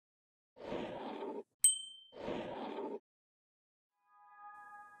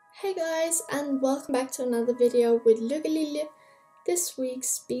Hey guys, and welcome back to another video with Lykkelilje. This week's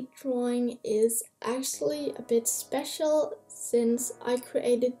speed drawing is actually a bit special since I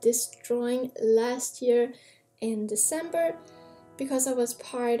created this drawing last year in December because I was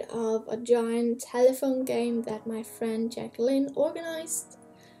part of a giant telephone game that my friend Jacqueline organized.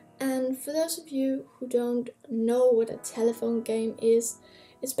 And for those of you who don't know what a telephone game is,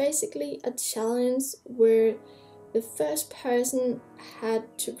 it's basically a challenge where the first person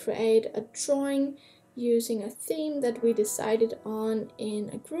had to create a drawing using a theme that we decided on in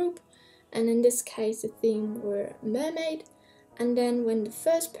a group, and in this case the theme were mermaid. And then when the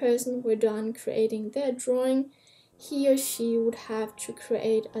first person were done creating their drawing, he or she would have to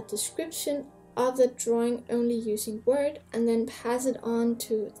create a description of the drawing only using word and then pass it on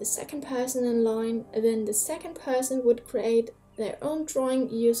to the second person in line, and then the second person would create their own drawing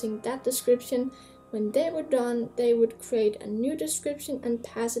using that description. When they were done, they would create a new description and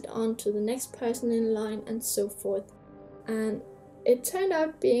pass it on to the next person in line, and so forth. And it turned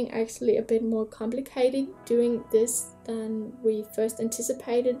out being actually a bit more complicated doing this than we first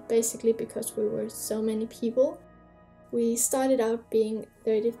anticipated, basically because we were so many people. We started out being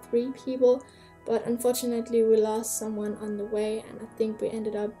 33 people, but unfortunately we lost someone on the way, and I think we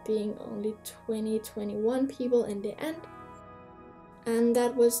ended up being only 21 people in the end. And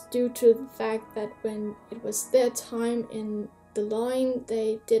that was due to the fact that when it was their time in the line,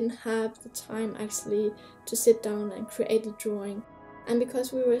 they didn't have the time actually to sit down and create a drawing. And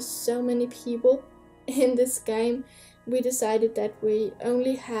because we were so many people in this game, we decided that we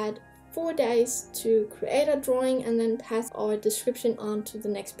only had 4 days to create a drawing and then pass our description on to the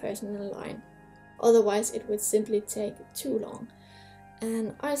next person in line. Otherwise it would simply take too long.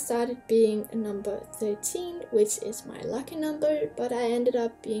 And I started being number 13, which is my lucky number, but I ended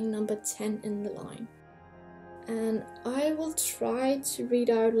up being number 10 in the line. And I will try to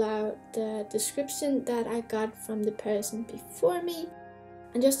read out loud the description that I got from the person before me.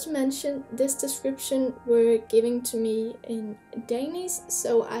 And just to mention, this description were given to me in Danish,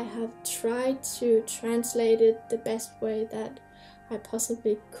 so I have tried to translate it the best way that I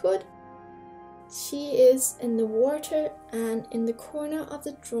possibly could. She is in the water, and in the corner of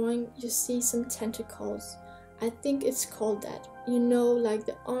the drawing you see some tentacles. I think it's called that. You know, like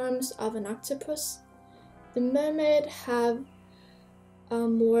the arms of an octopus. The mermaid have a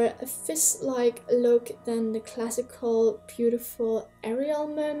more fish-like look than the classical beautiful Ariel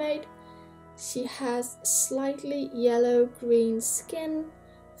mermaid. She has slightly yellow-green skin,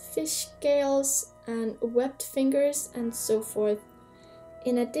 fish scales and webbed fingers and so forth.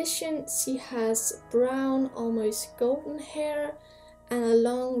 In addition, she has brown, almost golden hair and a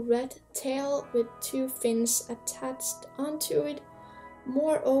long red tail with 2 fins attached onto it.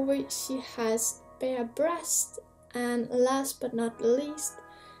 Moreover, she has bare breasts, and last but not least,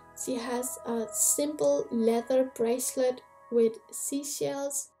 she has a simple leather bracelet with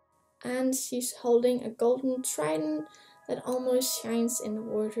seashells, and she's holding a golden trident that almost shines in the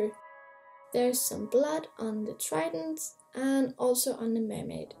water. There's some blood on the tridents and also on the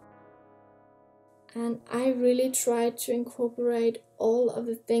mermaid. And I really tried to incorporate all of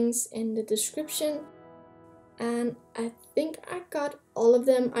the things in the description, and I think I got all of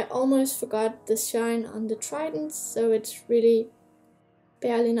them. I almost forgot the shine on the tridents, so it's really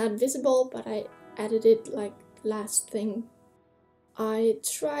barely not visible, but I added it like last thing. I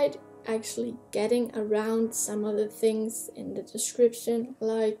tried actually getting around some of the things in the description,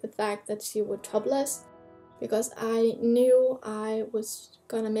 like the fact that she was topless, because I knew I was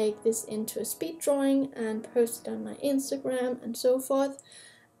gonna make this into a speed drawing and post it on my Instagram and so forth,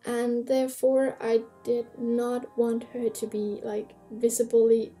 and therefore I did not want her to be like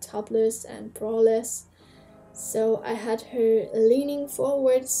visibly topless and braless. So I had her leaning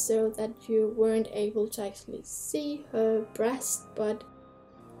forward so that you weren't able to actually see her breast, but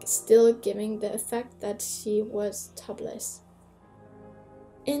still giving the effect that she was topless.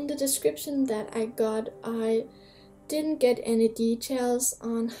 In the description that I got, I didn't get any details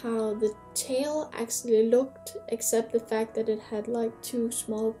on how the tail actually looked, except the fact that it had like 2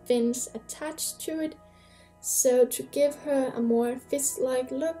 small fins attached to it. So to give her a more fish-like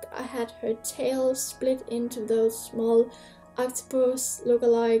look, I had her tail split into those small octopus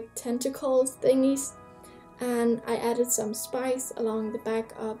look-alike tentacles thingies, and I added some spikes along the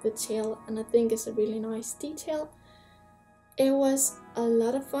back of the tail, and I think it's a really nice detail. It was a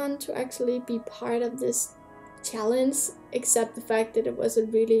lot of fun to actually be part of this challenge, except the fact that it was a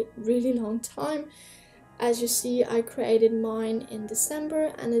really long time. As you see, I created mine in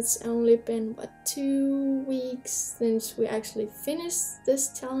December, and it's only been 2 weeks since we actually finished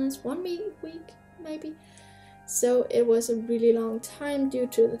this challenge. 1 week maybe. so it was a really long time due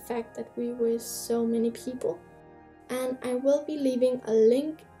to the fact that we were so many people. And I will be leaving a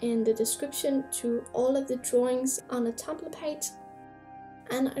link in the description to all of the drawings on a Tumblr page.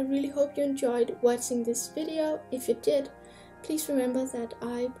 And I really hope you enjoyed watching this video. If you did, please remember that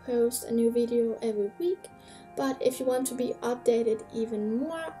I post a new video every week. But if you want to be updated even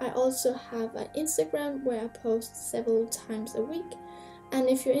more, I also have an Instagram where I post several times a week. And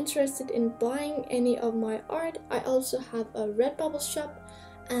if you're interested in buying any of my art, I also have a Redbubble shop.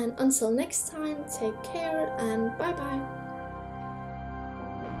 And until next time, take care and bye bye.